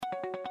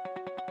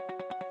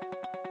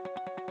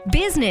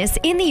Business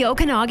in the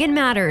Okanagan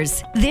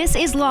matters. This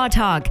is Law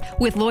Talk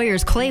with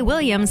lawyers Clay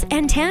Williams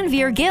and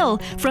Tanvir Gill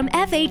from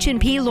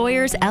FH&P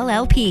Lawyers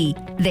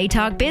LLP. They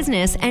talk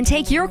business and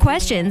take your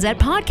questions at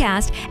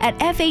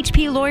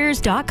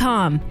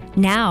podcast@fhplawyers.com.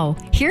 Now,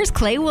 here's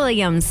Clay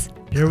Williams.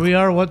 Here we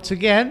are once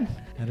again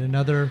at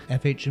another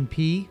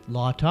FH&P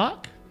Law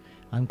Talk.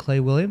 I'm Clay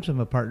Williams. I'm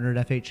a partner at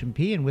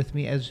FH&P, and with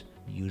me as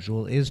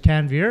usual is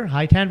Tanvir.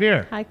 Hi,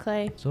 Tanvir. Hi,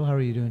 Clay. So how are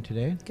you doing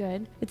today?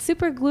 Good. It's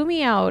super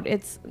gloomy out.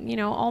 It's,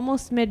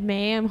 almost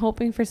mid-May. I'm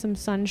hoping for some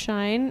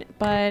sunshine,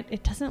 but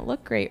it doesn't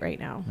look great right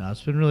now. No,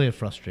 it's been really a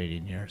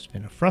frustrating year. It's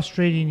been a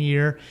frustrating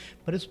year,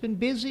 but it's been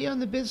busy on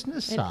the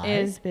business side.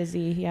 It is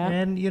busy, yeah.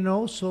 And,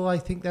 so I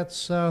think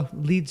that's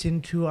leads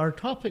into our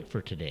topic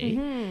for today.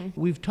 Mm-hmm.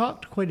 We've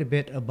talked quite a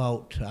bit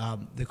about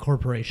the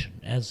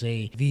corporation as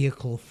a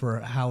vehicle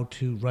for how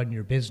to run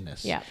your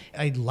business. Yeah.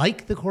 I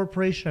like the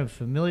corporation. I'm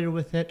familiar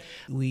with it.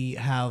 We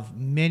have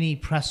many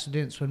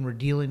precedents when we're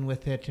dealing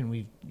with it, and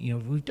we've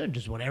done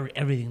just about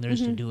everything there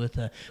is to do with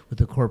a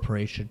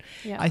corporation.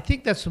 Yeah. I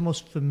think that's the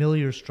most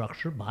familiar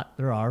structure, but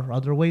there are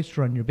other ways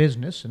to run your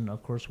business, and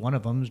of course one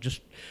of them is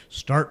just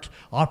start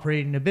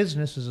operating a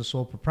business as a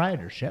sole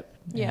proprietorship.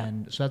 Yeah.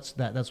 And so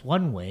that's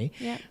one way.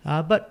 Yeah.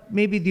 But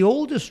maybe the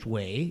oldest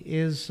way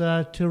is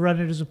to run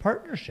it as a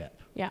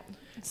partnership. Yeah.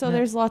 So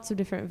there's lots of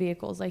different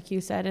vehicles, like you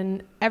said,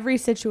 and every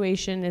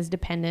situation is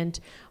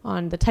dependent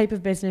on the type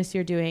of business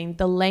you're doing,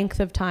 the length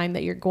of time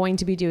that you're going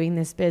to be doing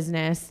this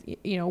business.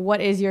 What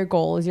is your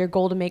goal? Is your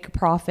goal to make a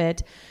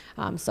profit?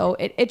 So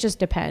it just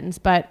depends.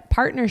 But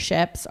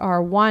partnerships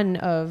are one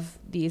of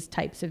these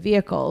types of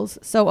vehicles.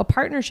 So a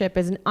partnership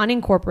is an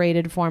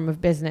unincorporated form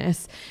of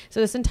business. So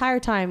this entire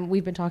time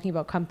we've been talking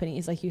about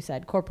companies, like you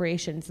said,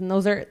 corporations, and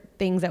those are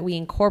things that we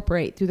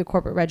incorporate through the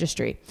corporate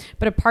registry.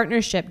 But a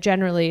partnership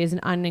generally is an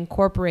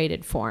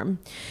unincorporated form.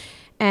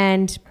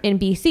 And in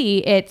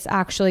BC, it's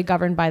actually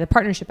governed by the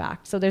Partnership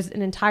Act. So there's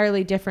an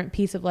entirely different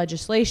piece of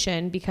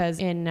legislation because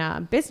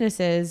in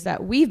businesses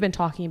that we've been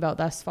talking about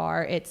thus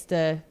far, it's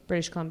the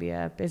British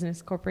Columbia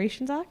Business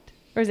Corporations Act.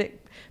 Or is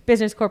it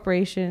Business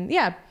Corporation?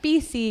 Yeah,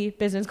 BC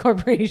Business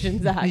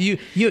Corporations Act. You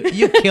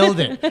killed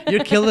it.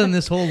 You're killing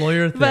this whole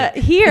lawyer thing. But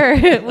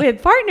here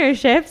with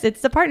partnerships,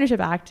 it's the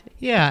Partnership Act.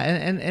 Yeah,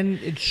 and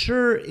it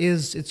sure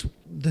is. It's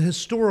the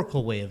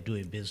historical way of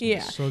doing business.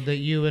 Yeah. So that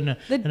you and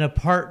a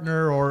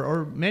partner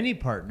or many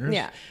partners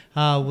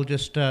will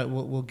just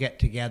will get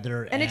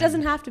together. And it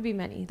doesn't have to be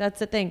many. That's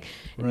the thing.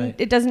 Right.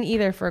 It doesn't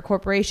either for a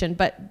corporation.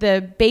 But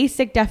the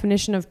basic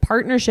definition of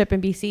partnership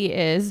in BC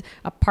is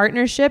a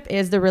partnership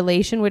is the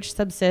relation which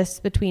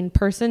subsists between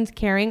persons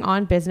carrying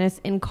on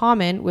business in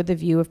common with a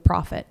view of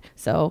profit.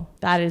 So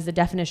that is the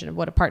definition of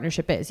what a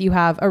partnership is. You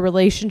have a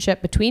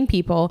relationship between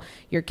people.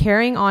 You're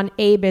carrying on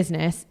a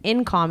business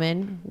in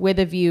common with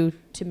a view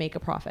to make a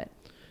profit.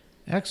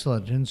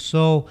 Excellent. And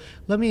so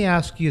let me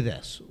ask you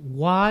this.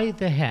 Why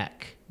the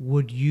heck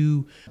would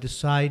you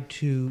decide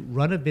to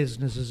run a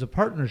business as a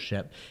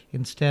partnership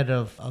instead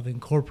of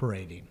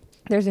incorporating?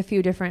 There's a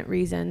few different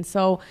reasons.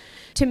 So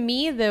to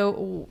me,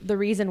 the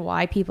reason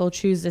why people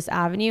choose this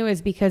avenue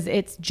is because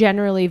it's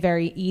generally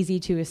very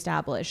easy to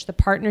establish. The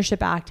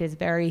Partnership Act is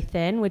very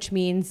thin, which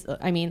means,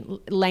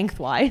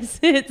 lengthwise,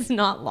 it's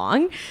not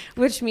long,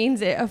 which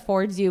means it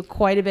affords you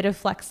quite a bit of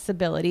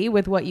flexibility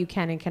with what you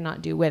can and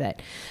cannot do with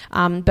it.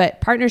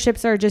 But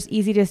partnerships are just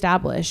easy to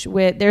establish.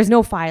 There's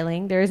no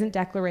filing. There isn't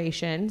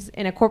declarations.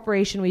 In a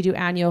corporation, we do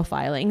annual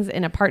filings.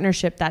 In a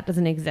partnership, that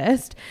doesn't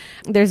exist.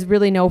 There's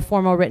really no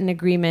formal written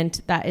agreement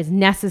that is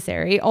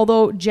necessary,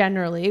 although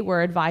generally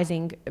we're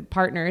advising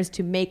partners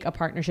to make a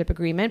partnership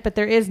agreement, but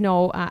there is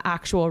no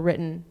actual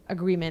written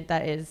agreement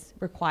that is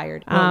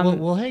required.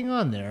 Well, hang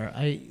on there.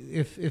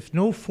 If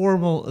no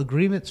formal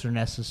agreements are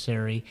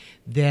necessary,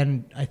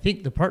 then I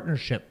think the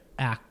Partnership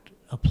Act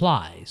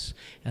applies,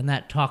 and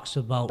that talks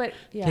about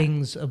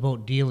things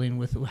about dealing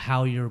with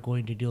how you're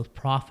going to deal with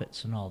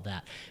profits and all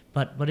that.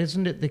 But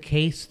isn't it the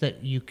case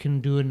that you can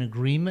do an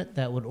agreement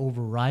that would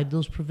override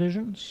those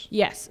provisions?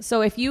 Yes.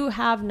 So if you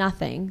have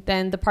nothing,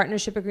 then the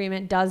partnership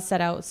agreement does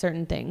set out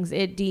certain things.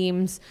 It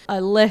deems a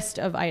list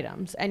of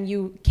items, and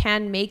you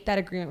can make that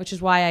agreement, which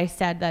is why I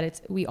said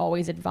that we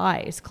always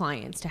advise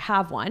clients to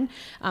have one.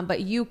 But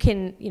you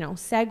can,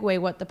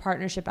 segue what the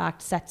Partnership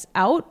Act sets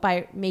out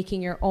by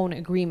making your own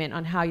agreement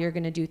on how you're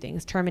going to do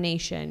things,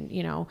 termination,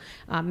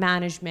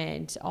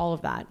 management, all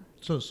of that.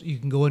 So you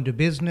can go into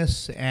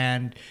business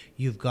and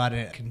you've got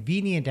a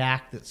convenient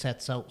act that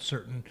sets out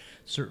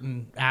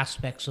certain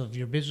aspects of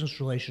your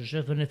business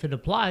relationship. And if it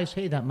applies,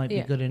 hey, that might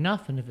be good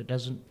enough. And if it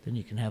doesn't, then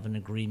you can have an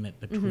agreement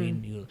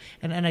between you.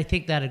 And I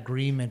think that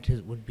agreement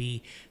would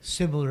be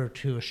similar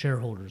to a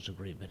shareholder's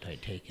agreement, I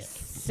take it.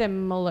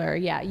 Similar,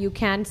 yeah. You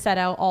can set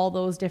out all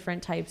those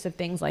different types of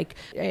things. Like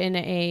in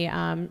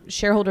a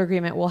shareholder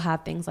agreement, we'll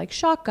have things like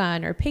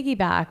shotgun or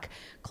piggyback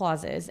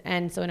clauses.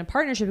 And so in a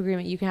partnership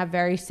agreement, you can have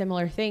very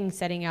similar things things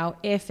setting out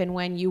if and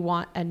when you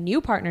want a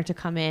new partner to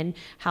come in,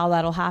 how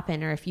that'll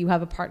happen, or if you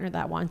have a partner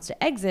that wants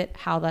to exit,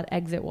 how that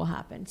exit will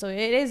happen. So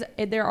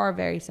there are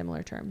very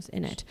similar terms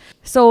in it.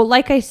 So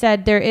like I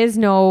said, there is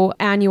no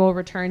annual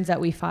returns that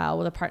we file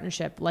with a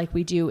partnership like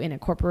we do in a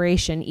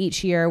corporation.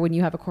 Each year when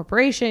you have a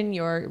corporation,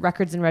 your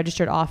records and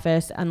registered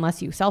office,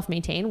 unless you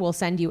self-maintain, will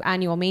send you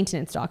annual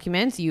maintenance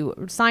documents. You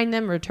sign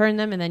them, return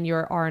them, and then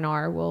your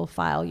R&R will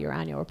file your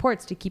annual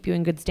reports to keep you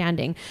in good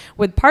standing.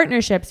 With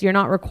partnerships, you're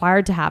not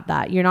required to have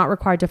that. You're not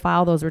required to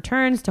file those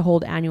returns, to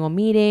hold annual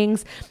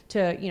meetings,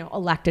 to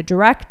elect a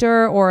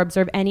director, or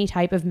observe any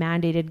type of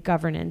mandated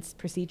governance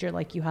procedure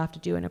like you have to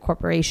do in a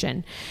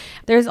corporation.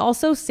 There's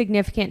also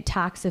significant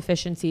tax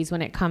efficiencies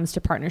when it comes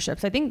to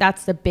partnerships. I think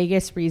that's the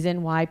biggest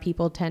reason why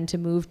people tend to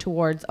move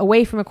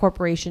away from a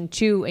corporation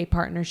to a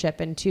partnership,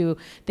 and to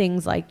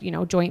things like,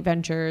 joint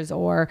ventures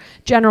or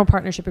general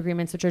partnership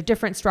agreements, which are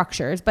different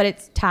structures, but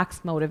it's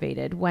tax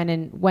motivated when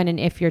and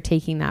if you're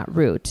taking that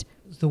route.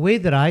 The way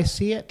that I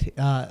see it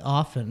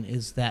often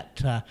is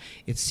that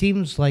it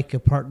seems like a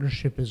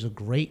partnership is a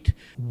great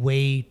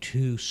way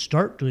to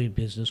start doing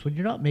business when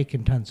you're not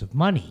making tons of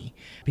money,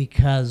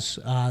 because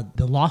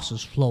the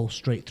losses flow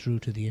straight through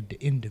to the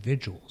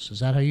individuals. Is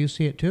that how you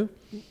see it too?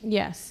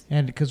 Yes.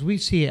 And because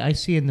I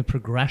see in the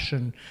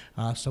progression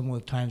some of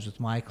the times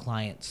with my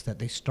clients that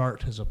they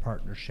start as a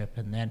partnership,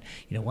 and then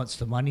once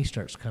the money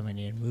starts coming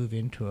in, move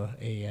into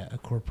a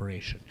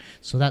corporation.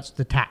 So that's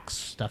the tax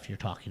stuff you're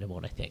talking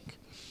about, I think.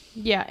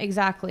 Yeah,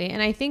 exactly.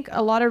 And I think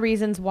a lot of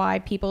reasons why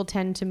people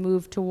tend to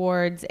move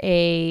towards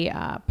a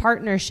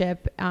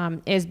partnership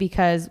is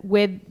because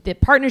with the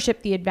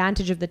partnership, the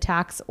advantage of the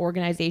tax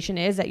organization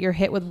is that you're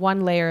hit with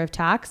one layer of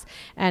tax,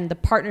 and the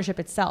partnership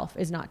itself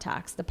is not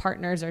taxed. The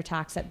partners are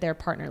taxed at their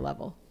partner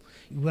level.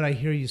 When I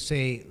hear you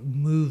say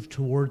move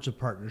towards a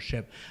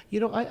partnership,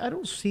 I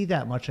don't see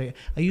that much. I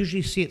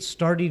usually see it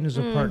starting as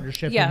a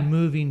partnership and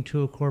moving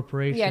to a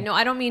corporation. Yeah, no,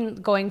 I don't mean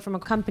going from a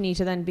company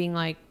to then being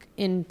like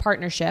in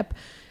partnership.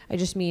 I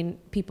just mean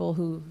people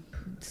who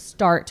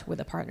start with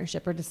a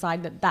partnership or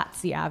decide that that's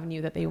the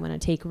avenue that they want to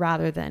take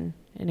rather than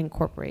an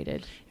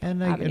incorporated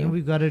avenue. And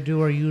we've got to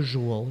do our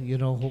usual,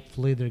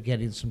 hopefully they're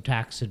getting some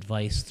tax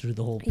advice through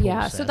the whole process.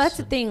 Yeah, so that's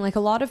the thing. Like, a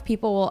lot of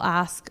people will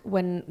ask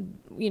when,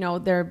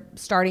 they're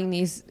starting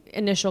these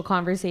initial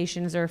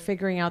conversations or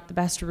figuring out the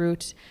best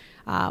route,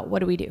 what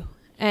do we do?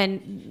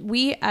 And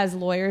we as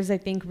lawyers, I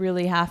think,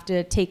 really have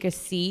to take a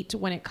seat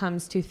when it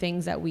comes to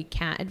things that we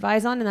can't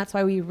advise on. And that's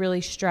why we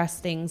really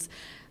stress things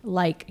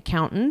like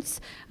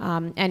accountants.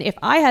 And if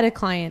I had a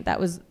client that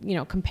was,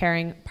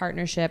 comparing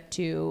partnership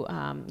to,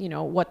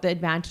 what the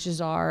advantages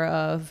are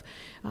of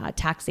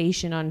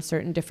taxation on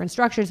certain different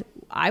structures,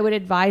 I would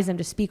advise them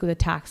to speak with a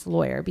tax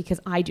lawyer, because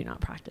I do not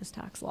practice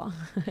tax law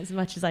as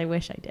much as I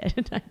wish I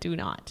did. I do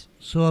not.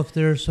 So if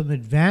there are some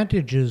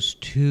advantages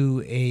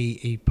to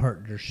a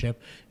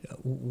partnership,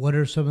 what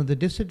are some of the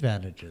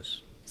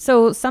disadvantages?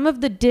 So some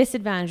of the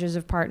disadvantages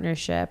of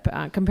partnership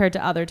compared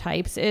to other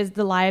types is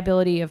the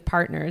liability of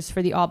partners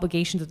for the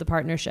obligations of the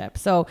partnership.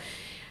 So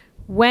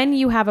when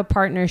you have a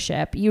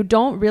partnership, you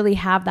don't really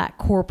have that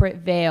corporate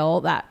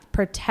veil that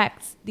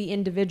protects the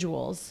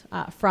individuals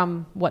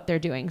from what they're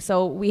doing.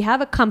 So we have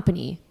a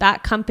company.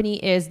 That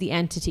company is the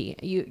entity.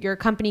 Your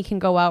company can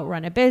go out,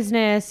 run a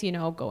business,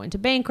 go into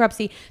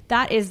bankruptcy.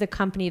 That is the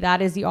company.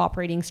 That is the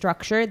operating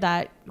structure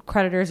that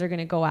creditors are going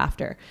to go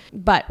after.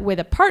 But with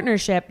a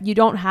partnership, you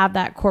don't have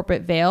that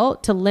corporate veil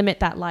to limit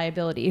that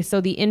liability.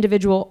 So the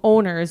individual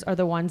owners are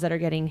the ones that are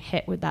getting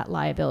hit with that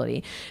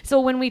liability. So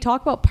when we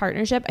talk about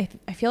partnership,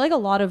 I feel like a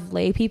lot of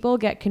lay people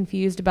get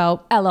confused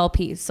about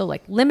LLPs. So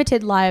like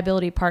limited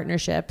liability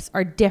partnerships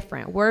are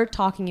different. We're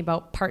talking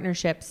about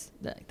partnerships,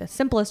 the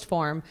simplest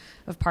form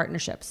of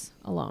partnerships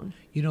alone.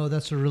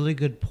 That's a really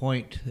good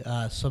point.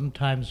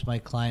 Sometimes my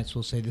clients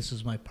will say, this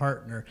is my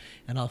partner,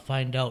 and I'll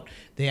find out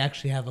they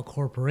actually have a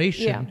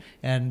corporation,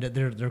 and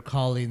they're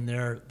calling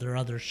their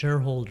other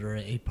shareholder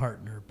a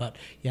partner. But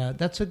yeah,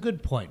 that's a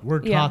good point. We're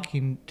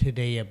talking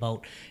today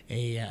about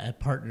a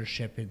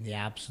partnership in the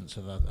absence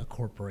of a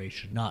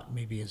corporation, not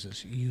maybe as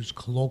it's used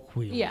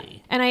colloquially. Yeah,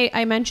 and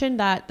I mentioned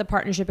that the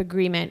partnership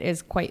agreement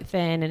is quite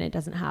thin and it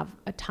doesn't have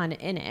a ton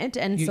in it.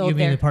 And you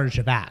mean the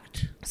Partnership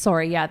Act?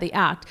 Sorry, yeah, the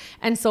Act.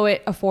 And so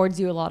it affords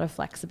you a lot of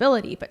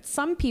flexibility, but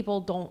some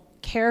people don't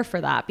care for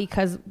that,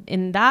 because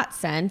in that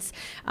sense,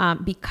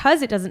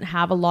 because it doesn't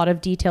have a lot of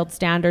detailed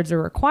standards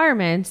or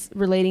requirements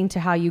relating to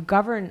how you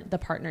govern the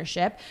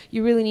partnership,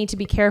 you really need to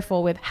be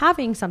careful with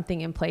having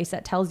something in place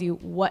that tells you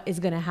what is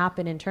going to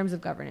happen in terms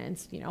of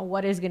governance,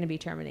 what is going to be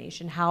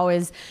termination, how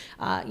is,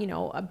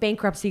 a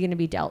bankruptcy going to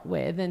be dealt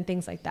with, and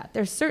things like that.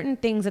 There's certain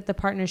things that the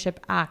Partnership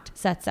Act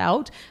sets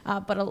out,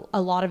 but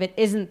a lot of it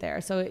isn't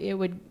there. So it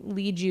would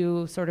lead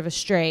you sort of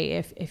astray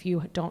if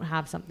you don't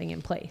have something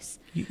in place.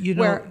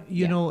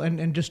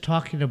 And just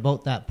talking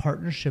about that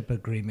partnership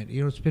agreement,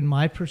 it's been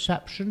my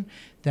perception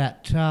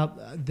that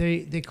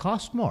they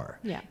cost more.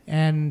 Yeah.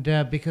 And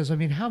because, I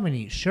mean, how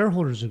many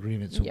shareholders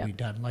agreements have we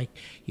done? Like,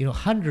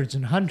 hundreds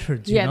and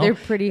hundreds. Yeah, they're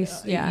pretty,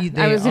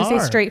 I was going to say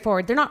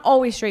straightforward. They're not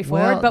always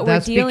straightforward, but we're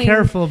dealing... be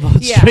careful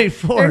about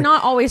straightforward. They're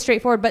not always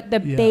straightforward, but the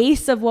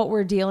base of what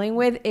we're dealing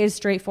with is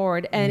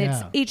straightforward. And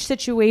it's each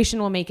situation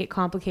will make it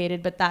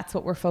complicated, but that's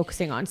what we're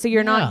focusing on. So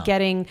you're not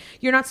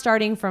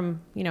starting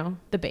from,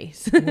 the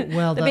base.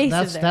 Well,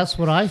 that's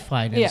what I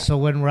find. And so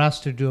when we're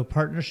asked to do a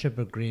partnership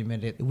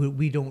agreement,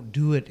 we don't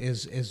do it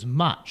as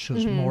much.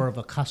 It's more of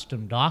a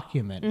custom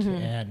document.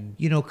 And,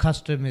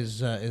 custom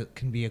is it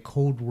can be a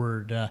code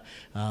word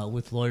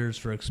with lawyers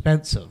for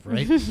expensive,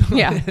 right?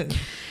 Yeah.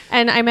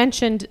 And I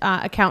mentioned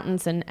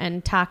accountants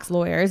and tax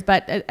lawyers,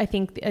 but I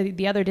think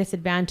the other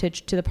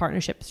disadvantage to the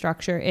partnership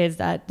structure is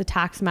that the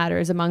tax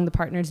matters among the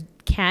partners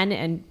can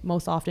and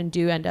most often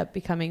do end up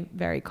becoming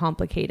very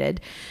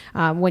complicated.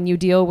 When you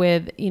deal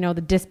with,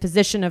 the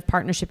disposition of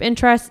partnership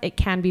interests, it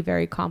can be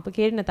very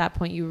complicated. And at that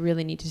point, you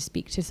really need to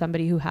speak to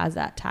somebody who has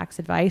that tax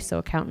advice, so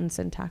accountants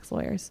and tax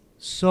lawyers.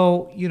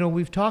 So,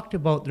 we've talked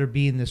about there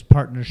being this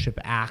Partnership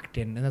Act,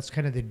 and that's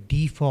kind of the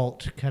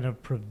default kind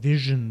of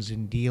provisions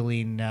in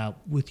dealing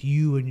with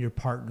you and your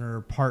partner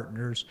or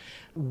partners.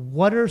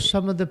 What are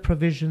some of the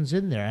provisions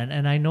in there?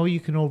 And I know you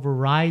can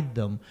override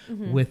them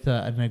with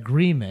an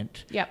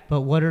agreement,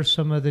 but what are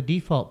some of the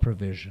default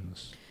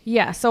provisions?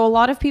 Yeah, so a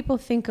lot of people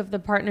think of the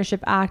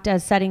Partnership Act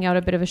as setting out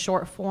a bit of a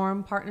short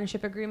form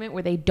partnership agreement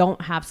where they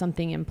don't have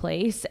something in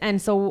place.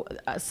 And so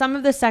some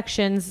of the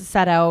sections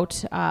set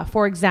out,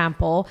 for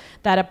example,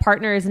 that a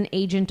partner is an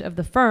agent of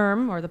the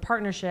firm or the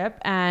partnership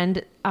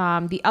and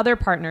the other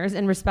partners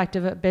in respect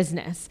of a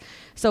business.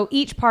 So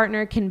each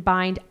partner can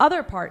bind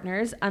other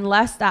partners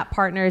unless that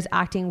partner is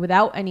acting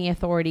without any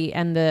authority.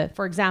 And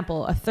for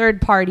example, a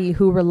third party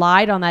who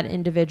relied on that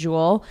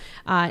individual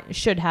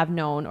should have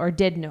known or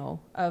did know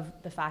of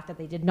the fact that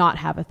they did not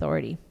have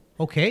authority.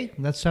 Okay,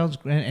 that sounds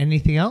great.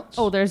 Anything else?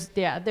 Oh, there's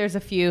a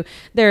few.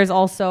 There's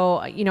also,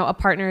 a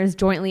partner is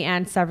jointly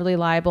and severally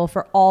liable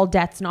for all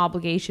debts and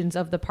obligations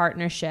of the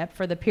partnership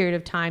for the period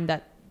of time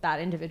that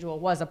individual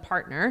was a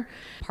partner.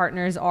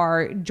 Partners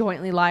are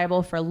jointly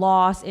liable for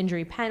loss,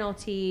 injury,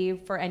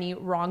 penalty, for any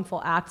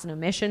wrongful acts and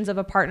omissions of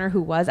a partner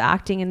who was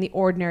acting in the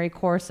ordinary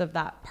course of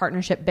that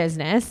partnership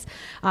business,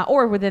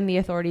 or within the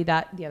authority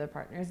that the other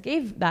partners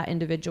gave that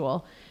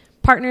individual.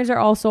 Partners are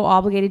also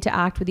obligated to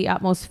act with the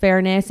utmost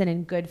fairness and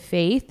in good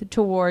faith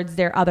towards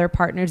their other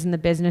partners in the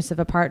business of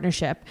a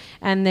partnership.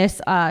 And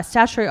this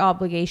statutory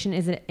obligation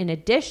is in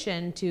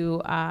addition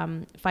to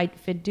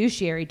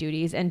fiduciary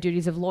duties and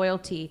duties of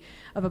loyalty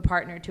of a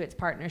partner to its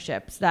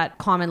partnerships that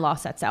common law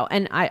sets out.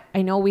 And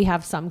I know we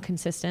have some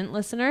consistent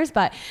listeners,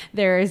 but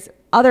there's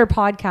other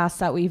podcasts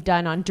that we've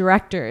done on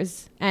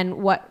directors and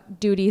what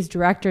duties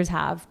directors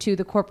have to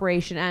the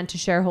corporation and to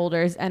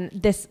shareholders. And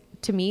this,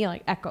 to me,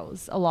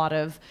 echoes a lot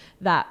of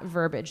that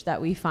verbiage that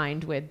we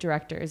find with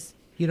directors.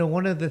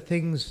 One of the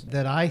things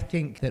that I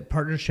think that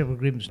partnership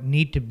agreements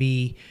need to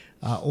be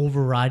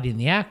overriding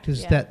the act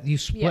is that you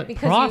split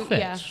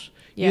profits.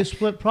 You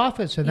split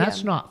profits, and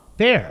that's not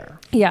fair.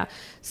 Yeah.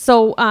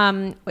 So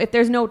if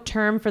there's no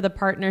term for the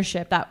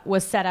partnership that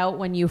was set out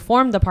when you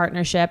formed the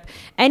partnership,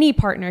 any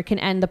partner can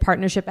end the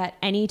partnership at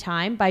any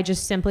time by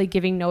just simply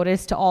giving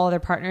notice to all other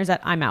partners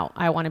that I'm out,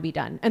 I want to be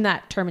done. And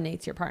that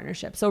terminates your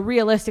partnership. So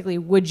realistically,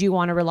 would you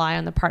want to rely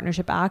on the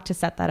Partnership Act to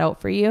set that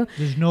out for you?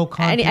 There's no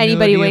continuity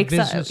anybody wakes of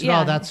business.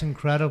 Up. Oh, that's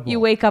incredible. You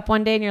wake up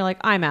one day and you're like,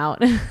 I'm out.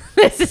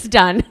 This is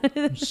done.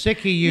 I'm sick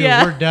of you.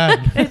 We're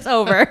done. It's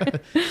over.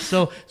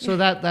 So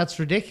that's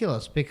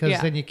ridiculous because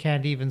then you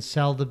can't even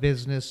sell the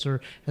business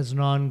or as an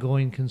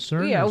ongoing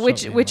concern. Yeah,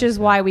 which is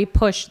why we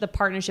push the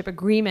partnership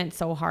agreement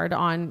so hard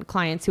on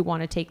clients who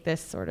want to take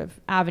this sort of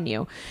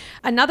avenue.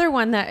 Another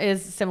one that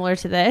is similar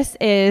to this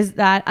is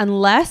that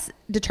unless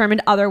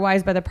determined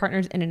otherwise by the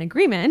partners in an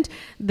agreement,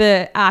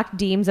 the act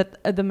deems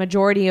that the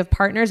majority of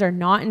partners are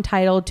not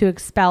entitled to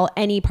expel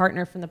any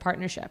partner from the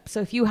partnership.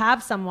 So if you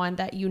have someone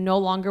that you no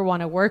longer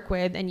want to work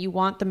with and you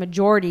want the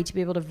majority to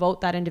be able to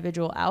vote that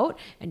individual out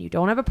and you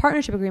don't have a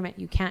partnership agreement,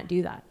 you can't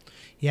do that.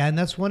 Yeah, and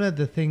that's one of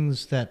the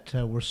things that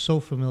we're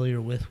so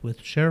familiar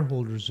with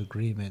shareholders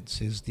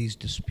agreements is these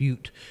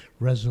dispute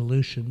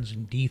resolutions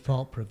and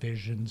default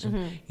provisions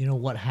and,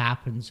 what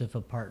happens if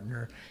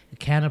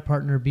can a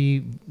partner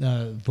be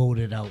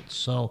voted out?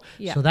 So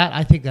that,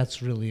 I think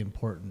that's really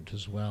important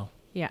as well.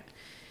 Yeah.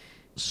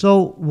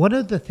 So one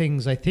of the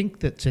things I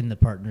think that's in the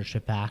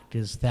Partnership Act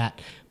is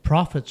that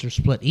profits are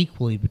split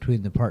equally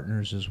between the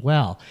partners as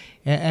well.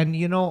 And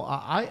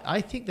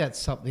I think that's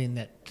something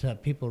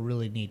that people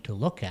really need to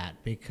look at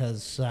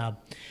because,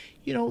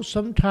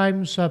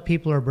 sometimes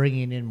people are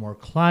bringing in more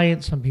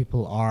clients. Some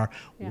people are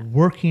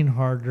working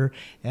harder.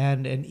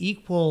 And an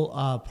equal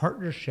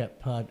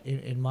partnership,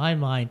 in my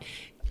mind,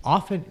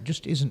 often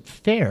just isn't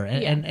fair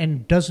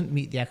and doesn't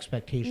meet the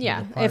expectations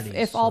of the parties.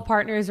 If all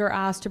partners are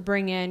asked to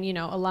bring in,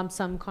 a lump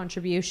sum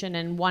contribution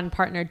and one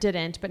partner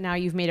didn't, but now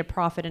you've made a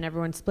profit and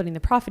everyone's splitting the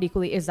profit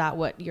equally, is that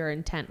what your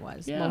intent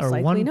was? Yeah, Most or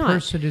likely one not.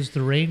 person is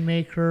the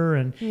rainmaker,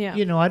 and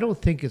I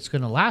don't think it's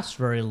going to last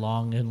very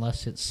long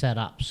unless it's set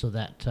up so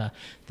that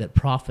that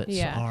profits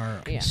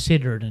are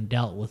considered and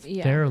dealt with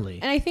fairly.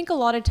 And I think a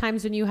lot of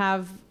times when you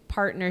have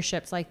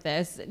partnerships like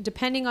this,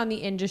 depending on the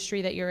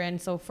industry that you're in.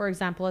 So for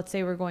example, let's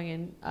say we're going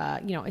in,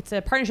 it's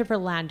a partnership for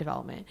land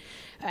development,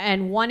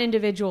 and one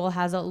individual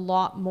has a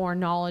lot more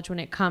knowledge when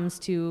it comes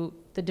to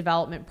the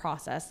development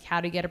process, how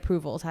to get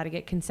approvals, how to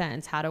get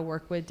consents, how to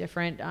work with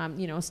different,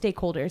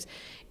 stakeholders.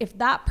 If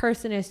that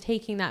person is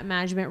taking that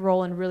management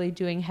role and really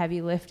doing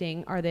heavy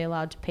lifting, are they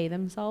allowed to pay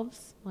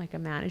themselves like a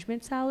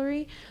management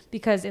salary?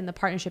 Because in the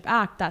Partnership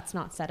Act, that's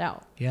not set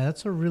out. Yeah,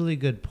 that's a really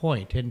good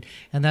point. And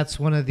that's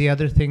one of the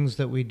other things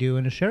that we do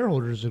in a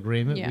shareholders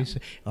agreement. Yeah. We say,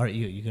 are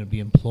you going to be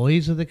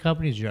employees of the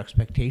company? Is your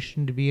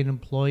expectation to be an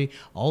employee,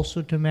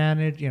 also to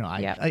manage?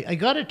 I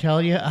got to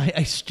tell you,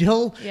 I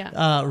still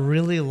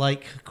really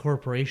like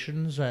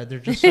corporations. They're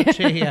just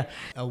such a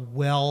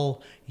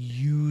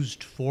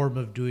well-used form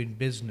of doing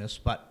business.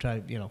 But,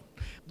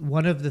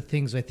 one of the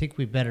things I think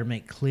we better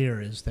make clear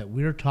is that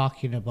we're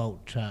talking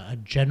about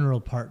general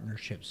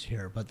partnerships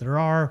here, but there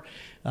are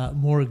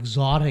more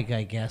exotic,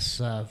 I guess,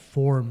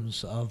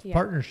 forms of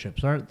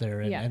partnerships, aren't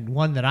there? And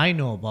one that I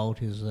know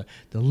about is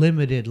the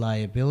limited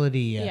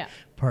liability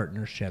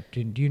partnership.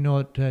 Do you know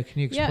it? Can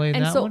you explain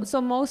that one? So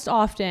most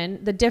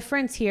often, the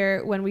difference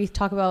here when we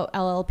talk about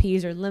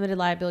LLPs or limited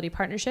liability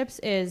partnerships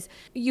is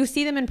you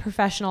see them in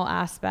professional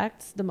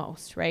aspects the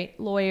most, right?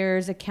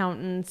 Lawyers,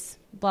 accountants,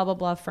 blah, blah,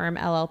 blah firm,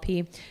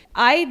 LLP.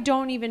 I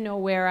don't even know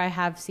where I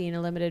have seen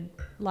a limited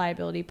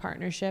liability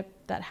partnership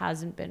that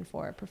hasn't been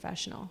for a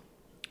professional.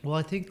 Well,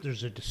 I think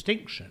there's a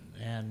distinction,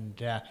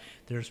 and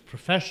there's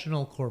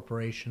professional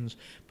corporations,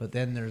 but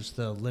then there's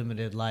the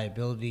limited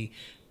liability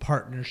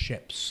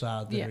partnerships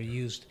that are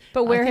used.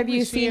 But where have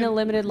you seen a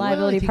limited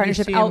liability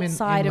partnership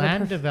outside of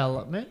land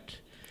development?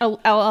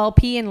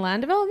 LLP in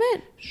land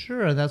development?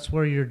 Sure, that's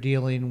where you're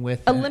dealing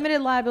with a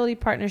limited liability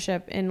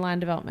partnership in land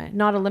development,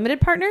 not a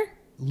limited partner?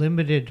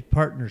 Limited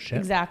partnership.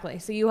 Exactly.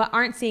 So you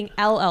aren't seeing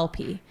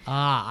LLP.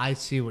 I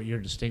see what your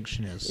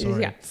distinction is.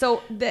 Sorry. Yeah.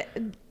 So the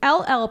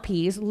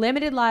LLPs,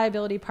 limited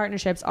liability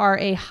partnerships, are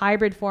a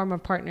hybrid form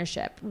of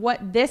partnership.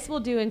 What this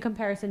will do in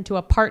comparison to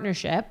a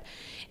partnership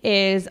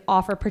is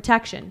offer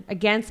protection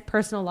against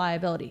personal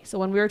liability. So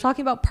when we were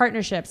talking about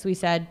partnerships, we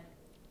said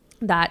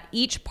that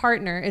each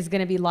partner is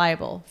going to be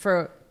liable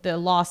for the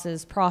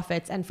losses,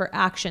 profits, and for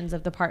actions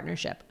of the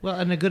partnership. Well,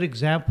 and a good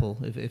example,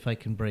 if I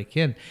can break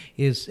in,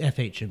 is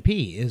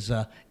FH&P, is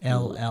a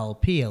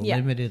LLP, a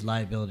limited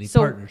liability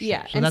partnership.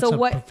 Yeah. So and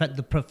that's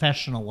the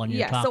professional one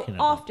you're talking about.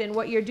 So often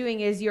what you're doing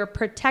is you're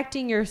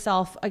protecting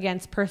yourself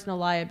against personal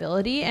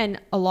liability,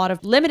 and a lot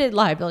of limited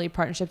liability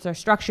partnerships are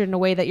structured in a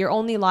way that you're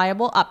only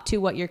liable up to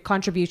what your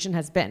contribution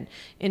has been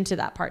into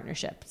that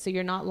partnership. So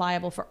you're not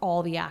liable for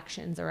all the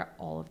actions or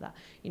all of that,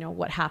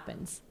 what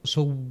happens.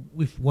 So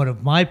if one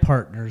of my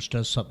partners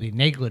does something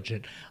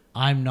negligent,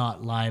 I'm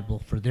not liable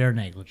for their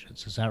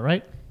negligence. Is that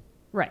right?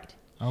 Right.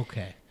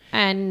 Okay.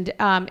 And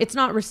it's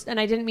not, and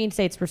I didn't mean to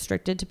say it's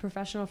restricted to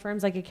professional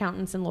firms like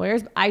accountants and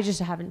lawyers, but I just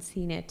haven't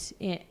seen it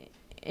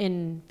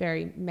in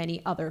very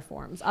many other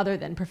forms other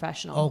than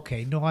professional.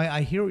 Okay. No,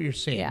 I hear what you're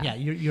saying. Yeah,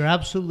 you're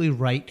absolutely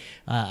right.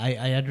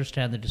 I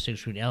understand the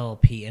distinction between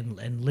LLP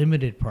and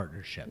limited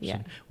partnerships. Yeah.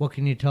 And what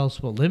can you tell us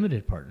about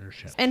limited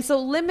partnerships? And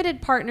so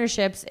limited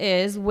partnerships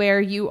is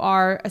where you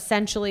are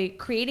essentially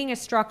creating a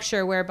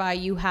structure whereby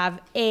you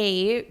have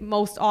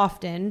most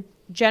often,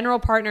 general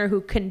partner who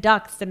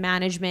conducts the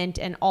management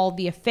and all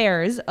the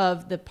affairs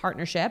of the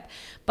partnership,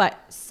 but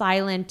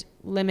silent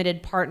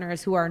limited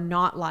partners who are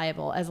not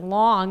liable as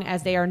long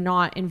as they are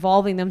not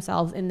involving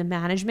themselves in the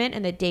management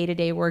and the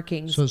day-to-day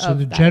workings. So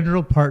the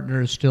general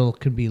partners still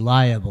can be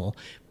liable,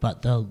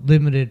 but the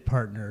limited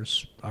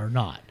partners are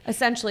not.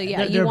 Essentially,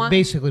 yeah. They're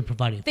basically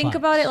providing Think funds.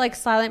 about it like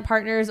silent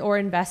partners or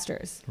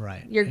investors.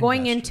 Right. You're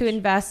going in to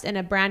invest in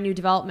a brand new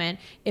development.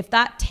 If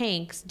that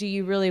tanks, do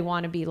you really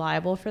want to be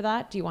liable for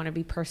that? Do you want to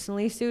be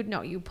personally sued?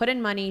 No, you put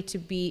in money to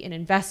be an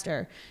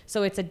investor.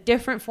 So it's a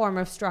different form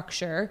of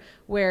structure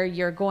where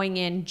you're going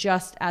in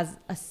just as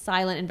a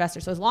silent investor.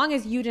 So as long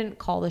as you didn't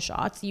call the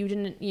shots, you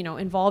didn't,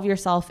 involve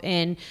yourself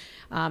in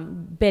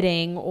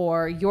bidding,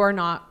 or you're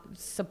not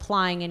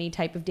supplying any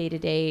type of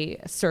day-to-day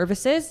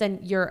services, then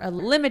you're a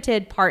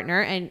limited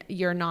partner and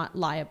you're not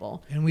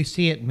liable. And we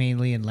see it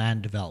mainly in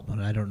land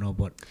development. I don't know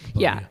about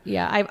you.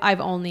 Yeah. I've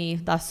only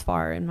thus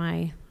far in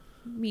my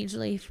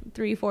usually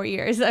 3-4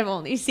 years, I've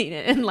only seen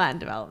it in land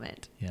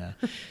development. Yeah,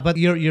 but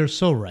you're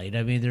so right.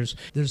 I mean,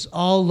 there's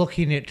all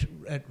looking at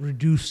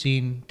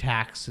reducing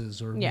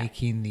taxes or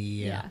making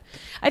the.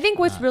 I think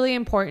what's really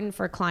important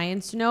for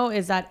clients to know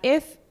is that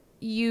if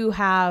you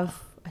have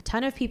a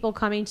ton of people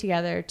coming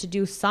together to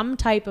do some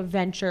type of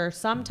venture,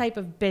 some type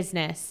of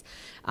business,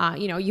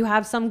 you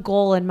have some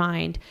goal in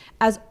mind,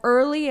 as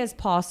early as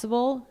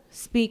possible,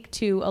 speak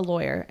to a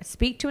lawyer,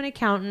 speak to an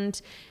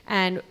accountant,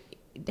 and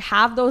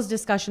have those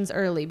discussions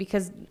early,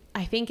 because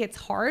I think it's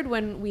hard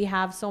when we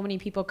have so many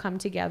people come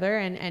together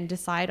and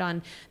decide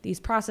on these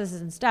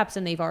processes and steps,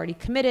 and they've already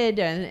committed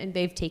and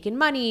they've taken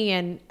money,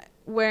 and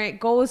where it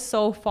goes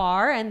so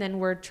far, and then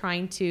we're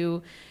trying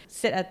to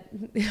sit at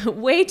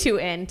way too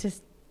end to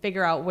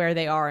figure out where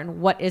they are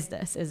and what is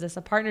this? Is this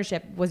a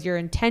partnership? Was your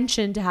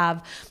intention to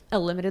have a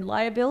limited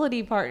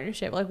liability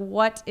partnership? Like,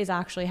 what is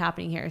actually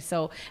happening here?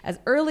 So as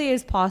early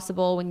as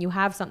possible, when you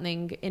have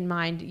something in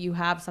mind, you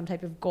have some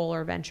type of goal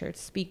or venture, to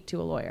speak to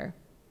a lawyer.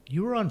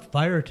 You were on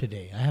fire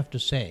today, I have to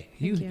say.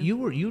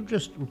 You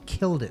just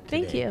killed it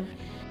today. Thank you.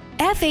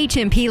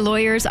 FH&P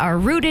lawyers are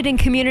rooted in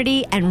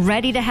community and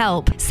ready to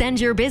help. Send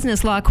your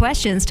business law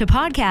questions to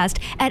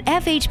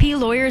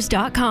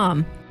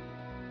podcast@fhplawyers.com.